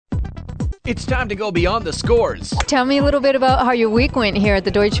It's time to go beyond the scores Tell me a little bit about how your week went here at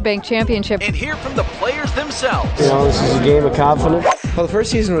the Deutsche Bank Championship. and hear from the players themselves. This is a game of confidence. Well, the first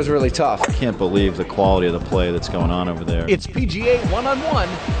season was really tough. I can't believe the quality of the play that's going on over there. It's PGA One-on-One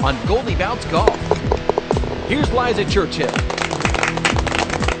on Goldie Bounce Golf. Here's Liza Churchill.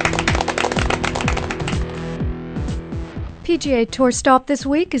 PGA Tour stop this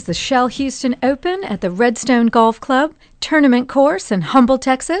week is the Shell Houston Open at the Redstone Golf Club tournament course in Humble,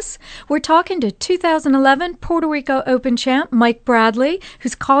 Texas. We're talking to 2011 Puerto Rico Open champ Mike Bradley,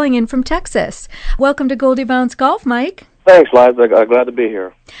 who's calling in from Texas. Welcome to Goldie Bounce Golf, Mike. Thanks, Liza. I'm glad to be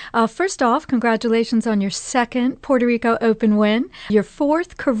here. First off, congratulations on your second Puerto Rico Open win, your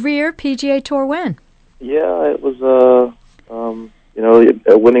fourth career PGA Tour win. Yeah, it was,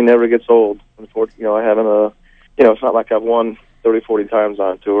 winning never gets old. Unfortunately, I haven't, it's not like I've won 30, 40 times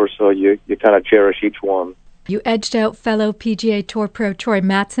on tour, so you kind of cherish each one. You edged out fellow PGA Tour pro Troy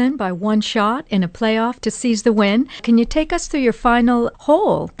Mattson by one shot in a playoff to seize the win. Can you take us through your final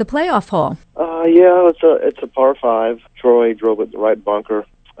hole, the playoff hole? It's a par 5. Troy drove it in the right bunker.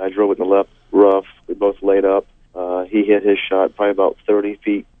 I drove it in the left rough. We both laid up. He hit his shot probably about 30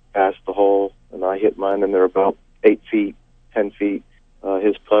 feet past the hole, and I hit mine, and they're about 8 feet, 10 feet.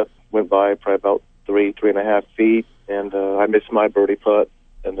 His putt went by probably about 3.5 feet, and I missed my birdie putt.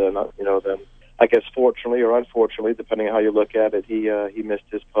 And then, I guess fortunately or unfortunately, depending on how you look at it, he missed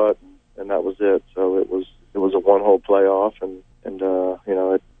his putt, and that was it. So it was a one-hole playoff, and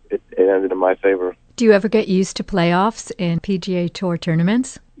it ended in my favor. Do you ever get used to playoffs in PGA Tour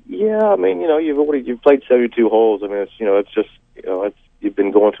tournaments? Yeah, you've played 72 holes. You've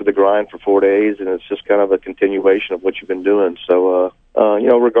been going through the grind for 4 days, and it's just kind of a continuation of what you've been doing. So,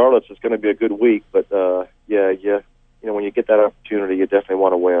 regardless, it's going to be a good week. But when you get that opportunity, you definitely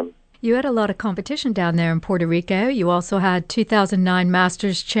want to win. You had a lot of competition down there in Puerto Rico. You also had 2009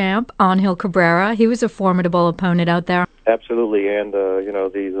 Masters champ Angel Cabrera. He was a formidable opponent out there. Absolutely, and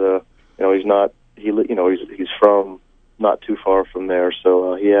he's from not too far from there,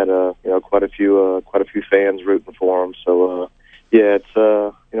 so he had quite a few fans rooting for him. So there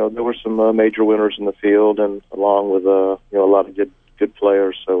were some major winners in the field, and along with a lot of good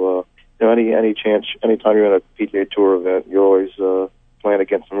players. So anytime you're in a PGA Tour event, you're always playing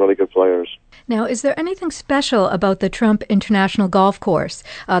against some really good players. Now, is there anything special about the Trump International Golf Course,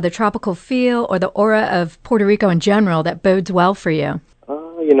 the tropical feel or the aura of Puerto Rico in general that bodes well for you?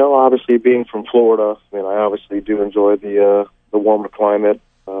 Obviously being from Florida, I obviously do enjoy the warmer climate.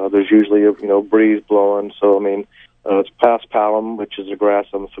 There's usually a breeze blowing, so it's past Palom, which is a grass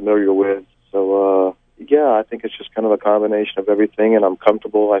I'm familiar with. So I think it's just kind of a combination of everything, and I'm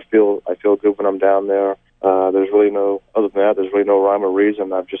comfortable. I feel good when I'm down there. There's really no rhyme or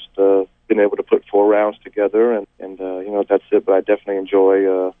reason. I've just been able to put 4 rounds together, and that's it. But I definitely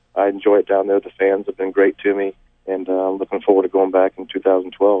enjoy it down there. The fans have been great to me, and I'm looking forward to going back in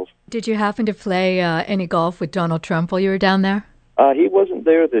 2012. Did you happen to play any golf with Donald Trump while you were down there? He wasn't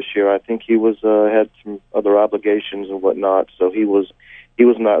there this year. I think he was had some other obligations and whatnot, so he was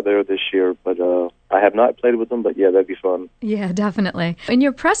not there this year. But I have not played with him, but yeah, that'd be fun. Yeah, definitely. In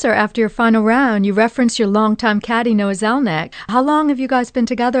your presser after your final round, you referenced your longtime caddy, Noah Zelnick. How long have you guys been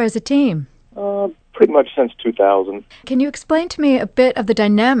together as a team? Pretty much since 2000. Can you explain to me a bit of the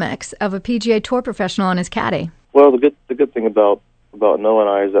dynamics of a PGA Tour professional and his caddy? Well, the good thing about Noah and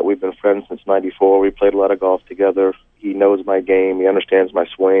I is that we've been friends since '94. We played a lot of golf together. He knows my game. He understands my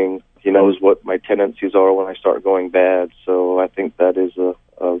swing. He knows what my tendencies are when I start going bad. So I think that is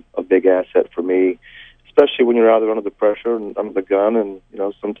a big asset for me, especially when you're out there under the pressure and under the gun. And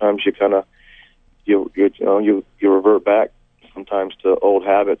sometimes you kind of you revert back sometimes to old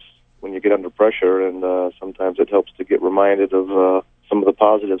habits when you get under pressure, and sometimes it helps to get reminded of some of the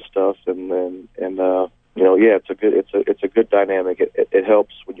positive stuff. It's a good dynamic. It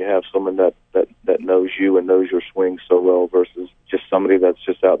helps when you have someone that knows you and knows your swing so well versus just somebody that's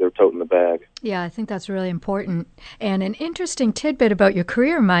just out there toting the bag. Yeah, I think that's really important. And an interesting tidbit about your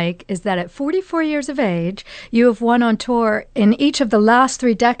career, Mike, is that at 44 years of age, you have won on tour in each of the last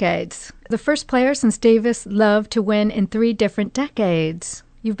 3 decades. The first player since Davis Love to win in 3 different decades.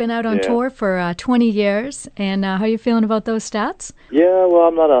 You've been out on tour for 20 years, and how are you feeling about those stats? Yeah, well,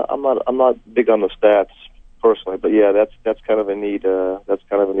 I'm not big on the stats personally, but yeah, that's kind of a neat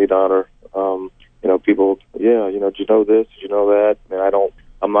honor. People, did you know this? Did you know that?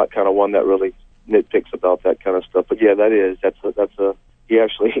 I'm not kind of one that really nitpicks about that kind of stuff, but yeah, that's a. He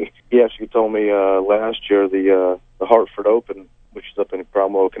actually told me last year the Hartford Open, which is up in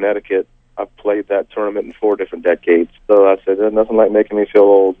Cromwell, Connecticut. I've played that tournament in 4 different decades. So I said, there's nothing like making me feel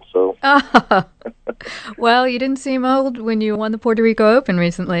old. So. Well, you didn't seem old when you won the Puerto Rico Open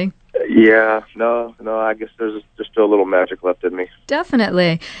recently. Yeah, no, I guess there's still a little magic left in me.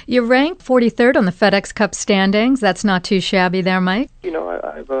 Definitely. You're ranked 43rd on the FedEx Cup standings. That's not too shabby there, Mike. You know,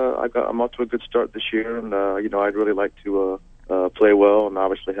 I'm off to a good start this year, and you know, I'd really like to play well, and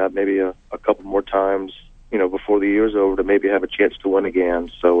obviously have maybe a couple more times, you know, before the year's over to maybe have a chance to win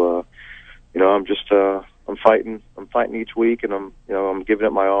again. So, you know, I'm just I'm fighting each week, and I'm giving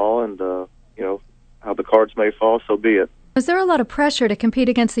it my all, and you know, how the cards may fall, so be it. Is there a lot of pressure to compete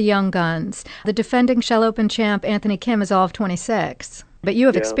against the young guns? The defending Shell Open champ Anthony Kim is all of 26, but you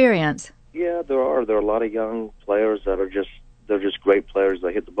have experience. Yeah, there are a lot of young players that are just great players.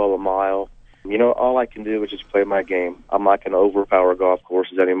 They hit the ball a mile. You know, all I can do is just play my game. I'm not going to overpower golf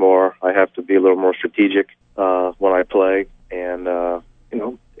courses anymore. I have to be a little more strategic when I play, and you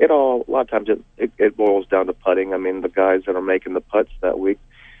know, a lot of times it boils down to putting. I mean, the guys that are making the putts that week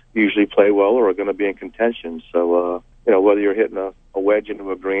usually play well or are going to be in contention. So, you know, whether you're hitting a wedge into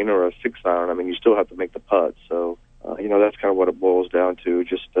a green or a 6-iron, I mean, you still have to make the putt. So, you know, that's kind of what it boils down to.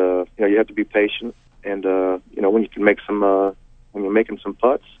 Just, you know, you have to be patient, and you know, when you can make some, when you're making some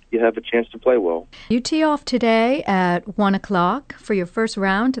putts, you have a chance to play well. You tee off today at 1 o'clock for your first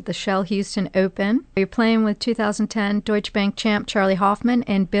round at the Shell Houston Open. You're playing with 2010 Deutsche Bank champ Charlie Hoffman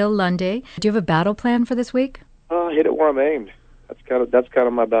and Bill Lundy. Do you have a battle plan for this week? Hit it where I'm aimed. That's kind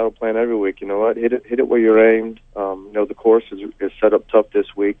of my battle plan every week. You know what? Hit it where you're aimed. You know, the course is set up tough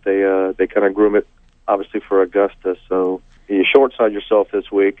this week. They kind of groom it, obviously, for Augusta. So you short side yourself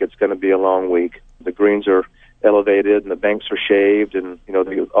this week. It's going to be a long week. The greens are elevated and the banks are shaved, and you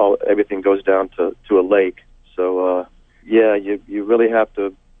know, everything goes down to a lake. So yeah, you really have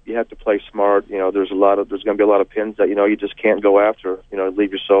to play smart. You know, there's going to be a lot of pins that, you know, you just can't go after. You know,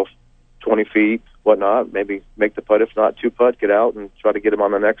 leave yourself 20 feet, whatnot. Maybe make the putt. If not, 2-putt, get out and try to get him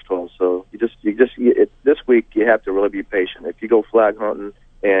on the next hole. So this week you have to really be patient. If you go flag hunting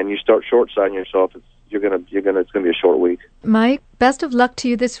and you start short siding yourself, it's going to be a short week. Mike, best of luck to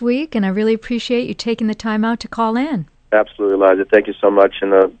you this week, and I really appreciate you taking the time out to call in. Absolutely, Liza. Thank you so much,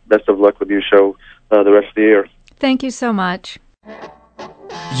 and best of luck with your show the rest of the year. Thank you so much.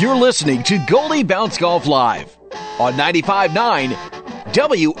 You're listening to Goldie Bounce Golf Live on 95.9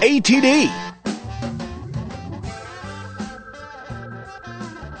 WATD.